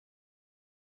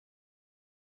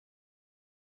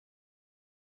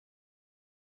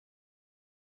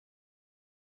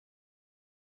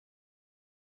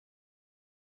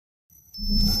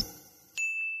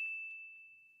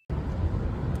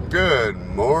Good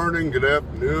morning, good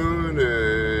afternoon,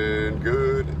 and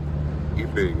good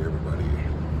evening, everybody.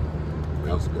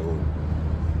 How's it going?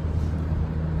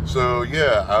 So,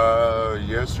 yeah,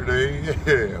 yesterday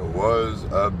was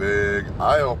a big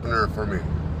eye-opener for me.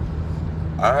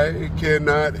 I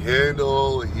cannot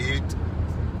handle heat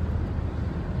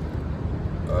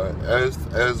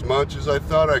as much as I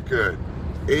thought I could.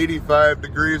 85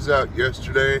 degrees out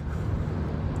yesterday.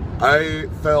 I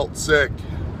felt sick.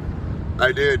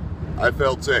 I did. I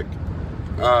felt sick.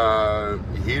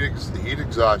 Heat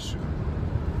exhaustion.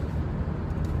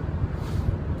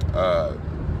 Yeah,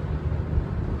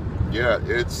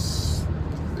 it's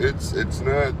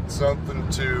not something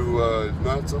to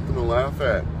laugh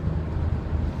at.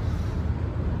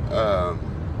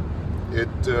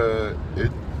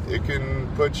 It can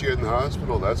put you in the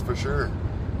hospital. That's for sure.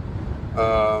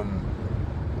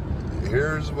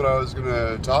 Here's what I was going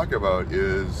to talk about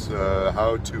is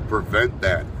how to prevent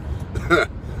that.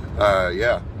 How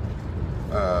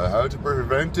to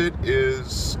prevent it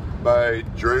is by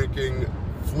drinking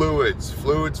fluids.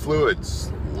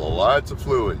 Lots of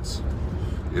fluids.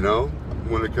 You know,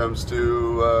 when it comes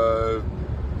to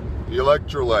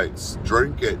electrolytes,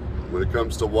 drink it. When it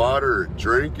comes to water,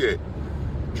 drink it.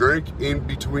 Drink in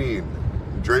between.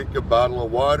 Drink a bottle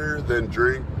of water, then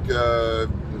drink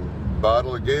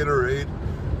bottle of Gatorade,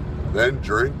 then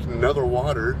drink another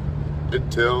water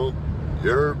until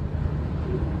you're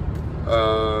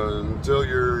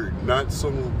not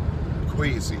so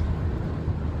queasy.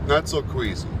 Not so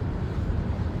queasy.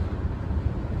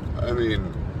 I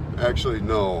mean, actually,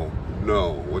 no.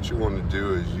 What you want to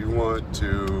do is you want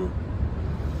to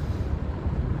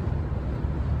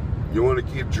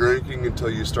keep drinking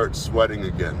until you start sweating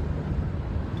again.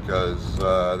 Because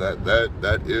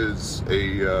that is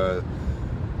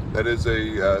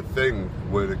a thing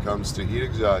when it comes to heat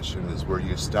exhaustion, is where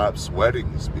you stop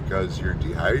sweating is because you're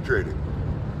dehydrating.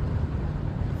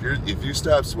 If you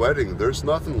stop sweating, there's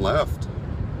nothing left.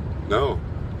 No,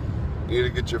 you need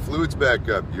to get your fluids back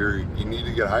up. You need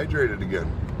to get hydrated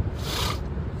again.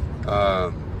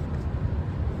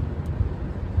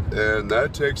 And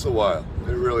that takes a while.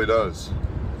 It really does.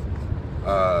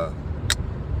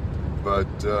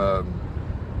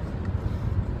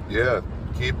 Yeah,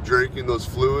 keep drinking those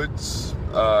fluids.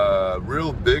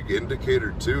 Real big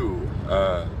indicator too.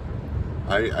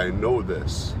 I know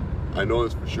this. I know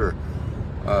this for sure.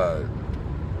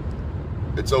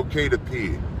 It's okay to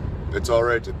pee. It's all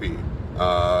right to pee.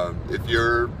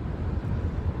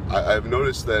 I've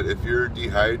noticed that if you're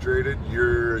dehydrated,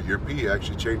 your pee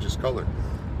actually changes color.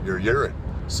 Your urine.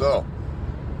 So,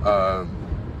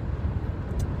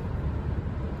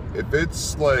 if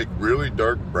it's like really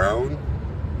dark brown,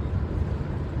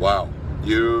 wow,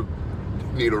 you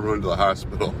need to run to the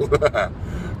hospital.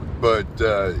 But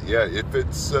yeah, if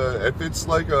it's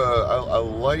like a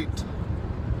light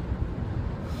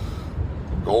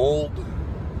gold,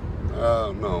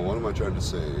 no, what am I trying to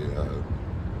say?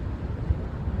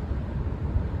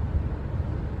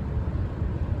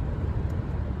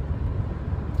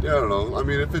 Yeah, I don't know. I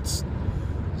mean, if it's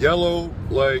yellow,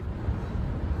 like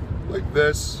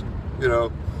this, you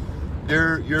know,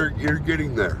 you're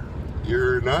getting there.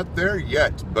 You're not there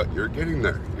yet, but you're getting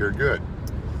there. You're good.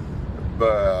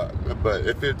 But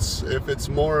if it's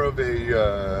more of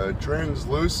a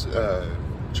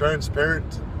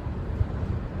transparent,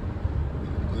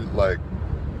 like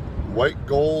white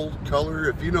gold color,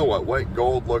 if you know what white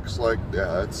gold looks like,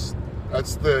 yeah,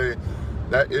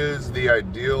 that is the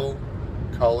ideal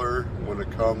color when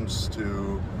it comes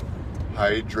to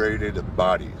hydrated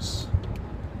bodies.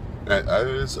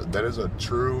 That is a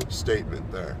true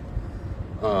statement there.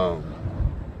 But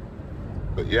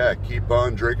yeah, keep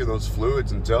on drinking those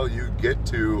fluids until you get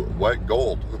to white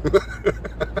gold.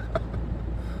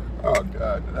 Oh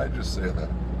God, did I just say that?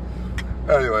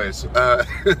 Anyways,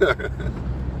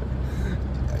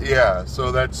 yeah,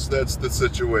 so that's the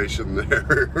situation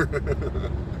there.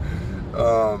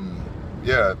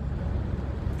 Yeah.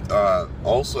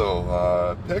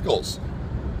 Also, pickles.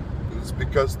 It's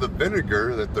because the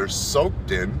vinegar that they're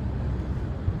soaked in,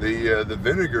 the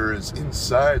vinegar is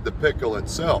inside the pickle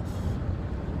itself.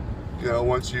 You know,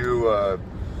 once you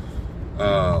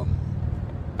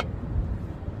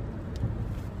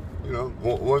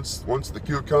once the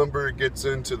cucumber gets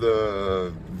into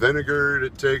the vinegar,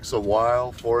 it takes a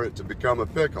while for it to become a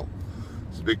pickle.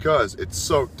 It's because it's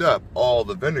soaked up all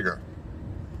the vinegar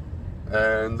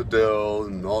and the dill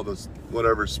and all this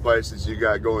whatever spices you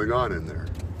got going on in there.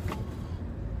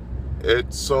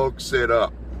 It soaks it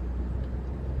up.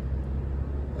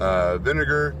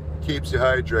 Vinegar keeps you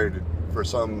hydrated for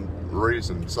some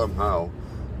reason, somehow.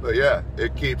 But yeah,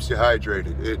 it keeps you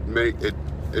hydrated.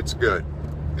 It's good.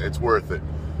 It's worth it.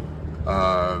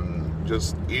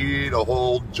 Just eat a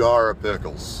whole jar of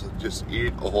pickles. Just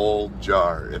eat a whole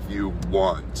jar if you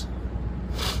want.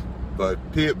 But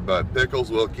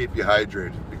pickles will keep you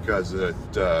hydrated because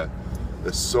the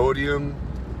sodium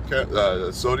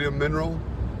mineral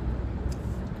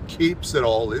keeps it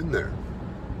all in there.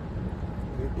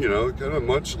 You know, kind of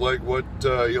much like what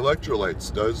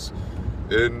electrolytes does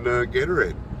in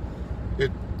Gatorade.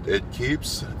 It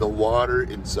keeps the water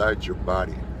inside your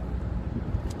body.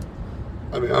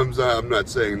 I mean, I'm not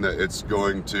saying that it's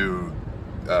going to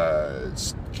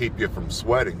keep you from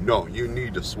sweating. No, you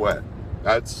need to sweat.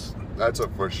 That's a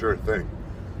for sure thing.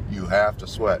 You have to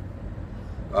sweat.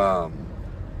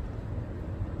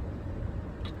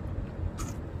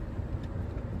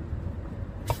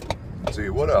 Let's see,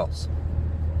 what else?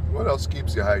 What else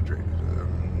keeps you hydrated?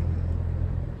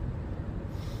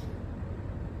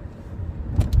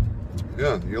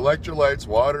 Yeah, the electrolytes,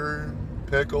 water,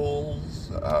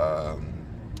 pickles.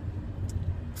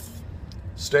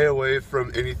 Stay away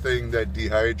from anything that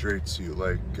dehydrates you,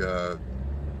 like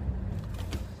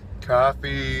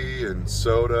coffee and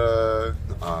soda.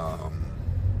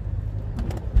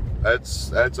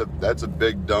 That's a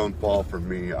big downfall for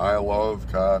me. I love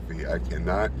coffee. I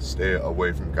cannot stay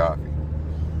away from coffee.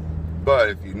 But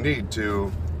if you need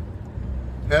to,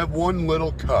 have one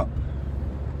little cup.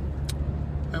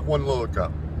 Have one little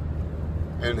cup.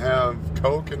 And have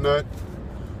coconut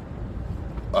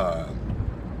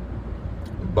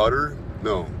butter.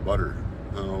 No, butter.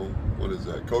 No, what is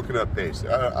that? Coconut paste.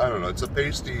 I don't know. It's a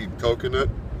pasty coconut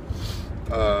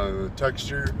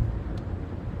texture.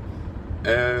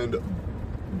 And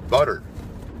butter.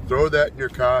 Throw that in your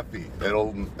coffee.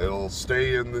 It'll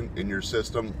stay in your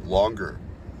system longer.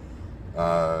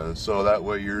 So that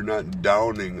way you're not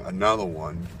downing another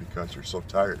one because you're so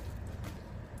tired.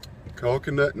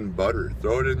 Coconut and butter.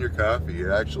 Throw it in your coffee. It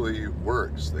actually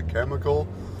works. The chemical,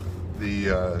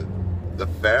 the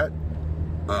fat,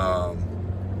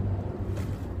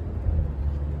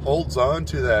 holds on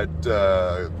to that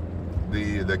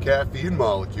the caffeine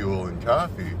molecule in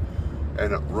coffee,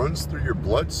 and it runs through your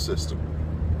blood system,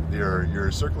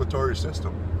 your circulatory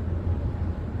system.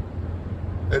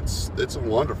 It's a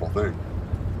wonderful thing.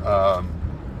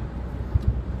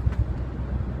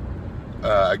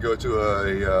 I go to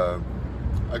a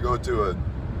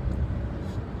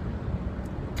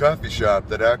coffee shop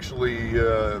that actually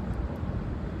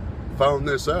found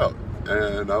this out,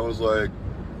 and I was like,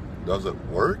 does it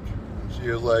work? She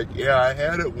was like, yeah, I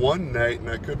had it one night and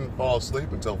I couldn't fall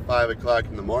asleep until 5 o'clock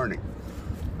in the morning.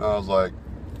 And I was like,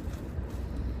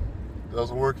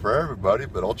 doesn't work for everybody,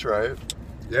 but I'll try it.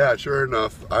 Yeah, sure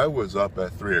enough, I was up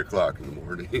at 3 o'clock in the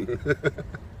morning.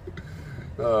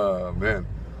 Oh man,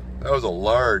 that was a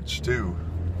large too.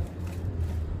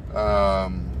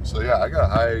 So yeah, I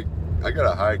got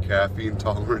a high caffeine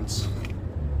tolerance.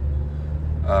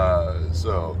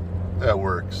 So that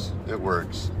works. It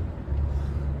works.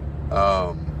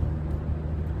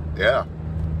 Yeah.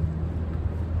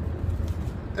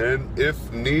 And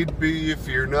if need be, if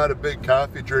you're not a big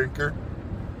coffee drinker,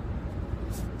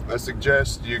 I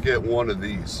suggest you get one of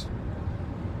these.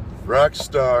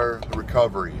 Rockstar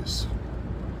Recoveries.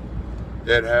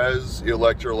 It has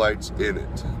electrolytes in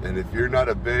it. And if you're not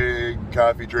a big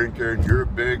coffee drinker and you're a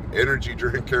big energy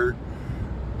drinker,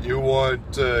 you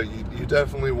want, you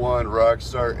definitely want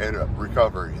Rockstar and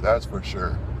Recovery, that's for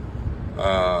sure.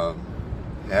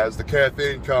 It has the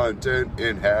caffeine content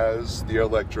and has the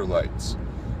electrolytes.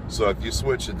 So if you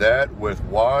switch that with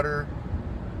water,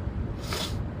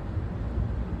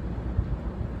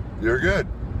 you're good.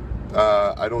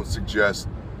 I don't suggest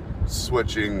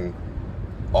switching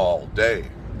all day,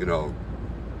 you know,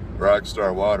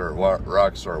 Rockstar water,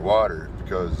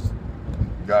 because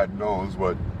God knows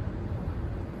what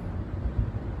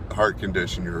heart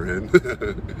condition you're in.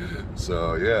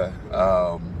 So yeah,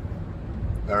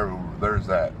 there's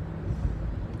that.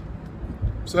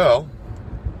 So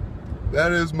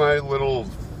that is my little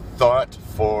thought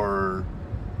for,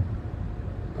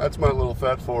 that's my little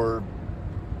thought for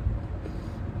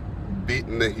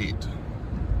beating the heat,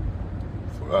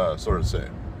 sort of say.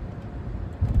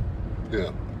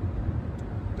 Yeah.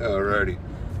 Alrighty.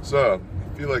 So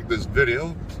if you like this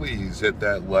video, please hit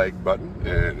that like button,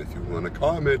 and if you want to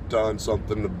comment on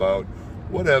something about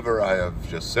whatever I have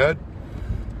just said,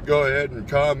 go ahead and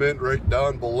comment right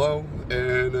down below.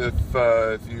 And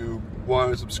if you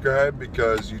want to subscribe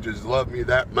because you just love me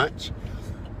that much,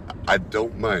 I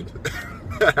don't mind.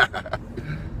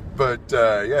 But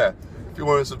yeah, if you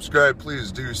want to subscribe,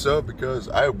 please do so, because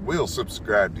I will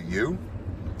subscribe to you.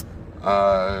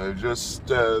 Just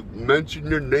mention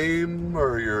your name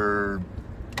or your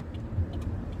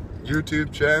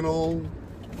YouTube channel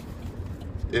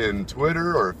in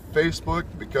Twitter or Facebook,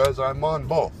 because I'm on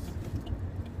both.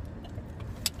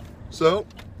 So,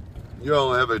 you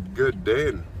all have a good day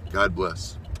and God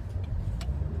bless.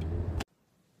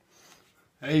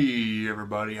 Hey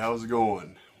everybody, how's it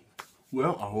going?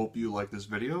 Well, I hope you like this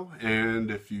video, and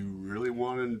if you really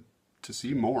wanted to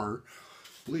see more,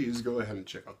 please go ahead and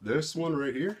check out this one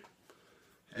right here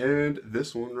and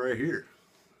this one right here.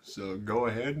 So go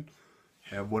ahead,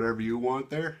 have whatever you want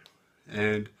there,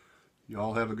 and you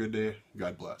all have a good day.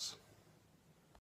 God bless.